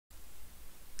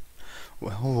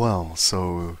Well,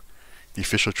 so the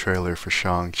official trailer for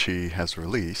Shang-Chi has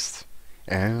released,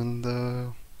 and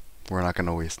we're not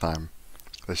gonna waste time.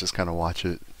 Let's just kind of watch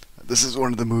it. This is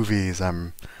one of the movies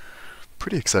I'm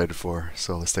pretty excited for,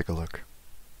 so let's take a look.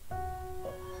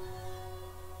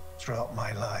 Throughout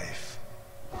my life,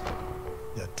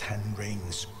 the 10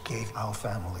 rings gave our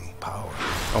family power.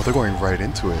 Oh, they're going right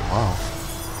into it. Wow.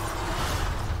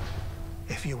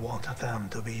 If you want them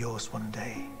to be yours one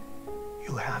day,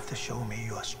 you have to show me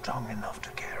you are strong enough to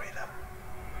carry them.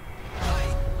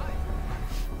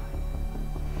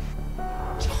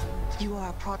 You are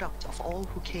a product of all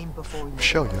who came before you.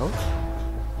 Michelle Yeoh?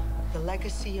 The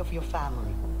legacy of your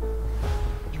family.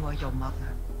 You are your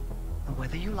mother. And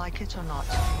whether you like it or not,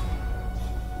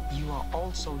 you are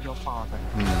also your father.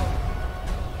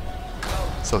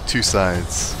 So two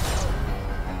sides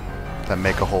that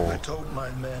make a whole. I told my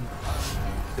men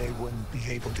they wouldn't be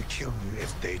able to kill you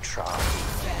if they tried.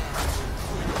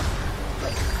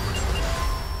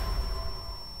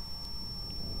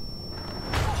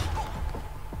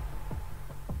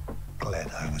 Glad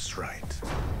I was right.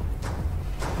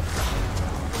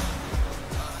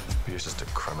 You're just a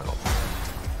criminal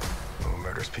who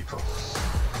murders people.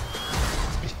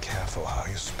 Be careful how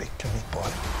you speak to me,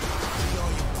 boy.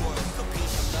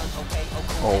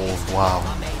 Oh, wow.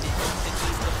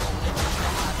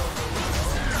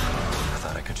 I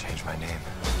thought I could change my name,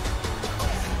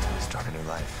 start a new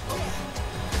life.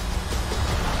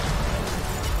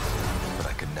 But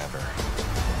I could never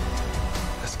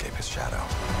escape his shadow.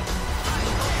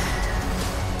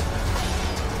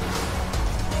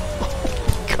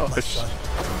 Gosh. Son,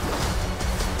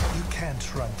 you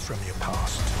can't run from your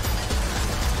past.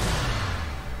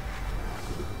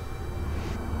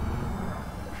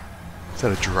 Is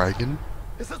that a dragon?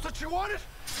 Is this what you wanted?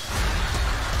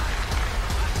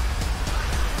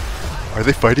 Are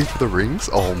they fighting for the rings?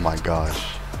 Oh my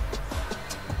gosh.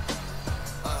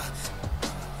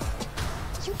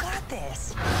 You got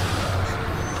this.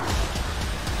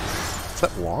 Is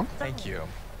that Wong? Thank you.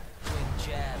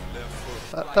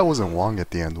 That wasn't Wong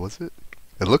at the end, was it?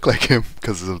 It looked like him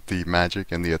because of the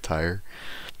magic and the attire.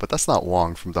 But that's not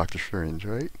Wong from Doctor Strange,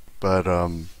 right? But,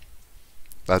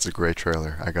 that's a great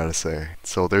trailer, I gotta say.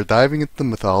 So they're diving into the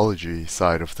mythology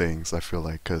side of things, I feel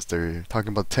like, because they're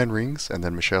talking about 10 rings, and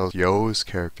then Michelle Yeoh's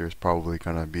character is probably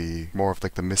gonna be more of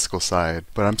like the mystical side.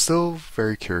 But I'm still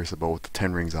very curious about what the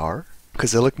 10 rings are,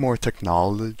 because they look more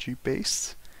technology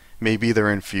based. Maybe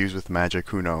they're infused with magic,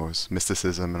 who knows,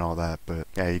 mysticism and all that, but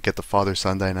yeah, you get the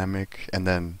father-son dynamic, and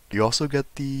then you also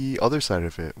get the other side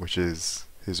of it, which is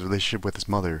his relationship with his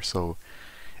mother. So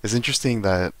it's interesting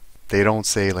that they don't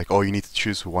say like, oh, you need to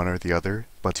choose one or the other,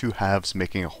 but two halves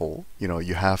making a whole. You know,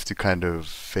 you have to kind of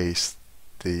face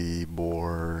the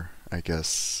more, I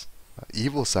guess,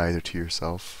 evil side to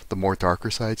yourself, the more darker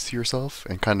sides to yourself,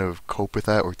 and kind of cope with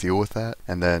that or deal with that,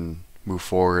 and then move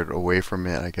forward away from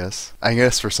it, I guess. I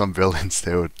guess for some villains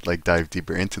they would like dive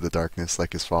deeper into the darkness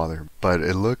like his father. But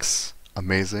it looks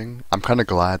amazing. I'm kind of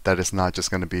glad that it's not just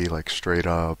going to be like straight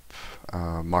up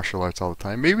martial arts all the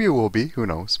time. Maybe it will be, who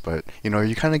knows, but you know,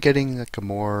 you're kind of getting like a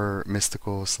more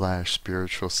mystical slash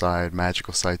spiritual side,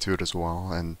 magical side to it as well,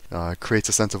 and it creates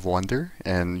a sense of wonder,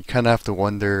 and you kind of have to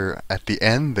wonder at the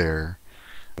end there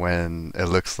when it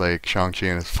looks like Shang-Chi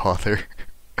and his father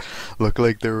look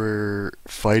like they were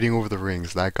fighting over the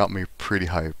rings. That got me pretty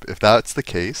hype. If that's the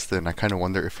case, then I kind of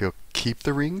wonder if he'll keep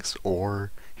the rings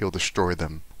or he'll destroy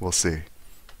them. We'll see.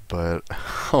 But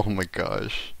oh my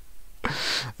gosh,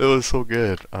 it was so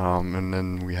good. And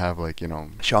then we have like, you know,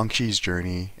 Shang-Chi's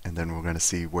journey, and then we're gonna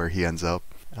see where he ends up.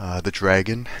 The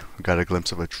dragon, we got a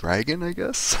glimpse of a dragon, I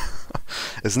guess.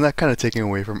 Isn't that kind of taking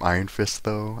away from Iron Fist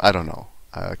though? I don't know.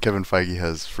 Kevin Feige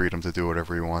has freedom to do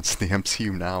whatever he wants in the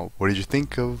MCU now. What did you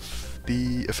think of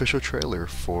the official trailer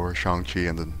for Shang-Chi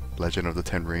and the Legend of the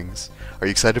Ten Rings? Are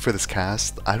you excited for this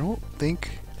cast? I don't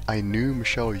think I knew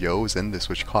Michelle Yeoh was in this,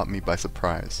 which caught me by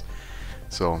surprise.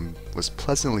 So I was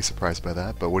pleasantly surprised by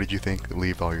that. But what did you think?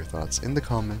 Leave all your thoughts in the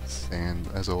comments. And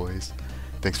as always,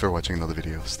 thanks for watching another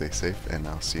video. Stay safe, and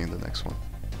I'll see you in the next one.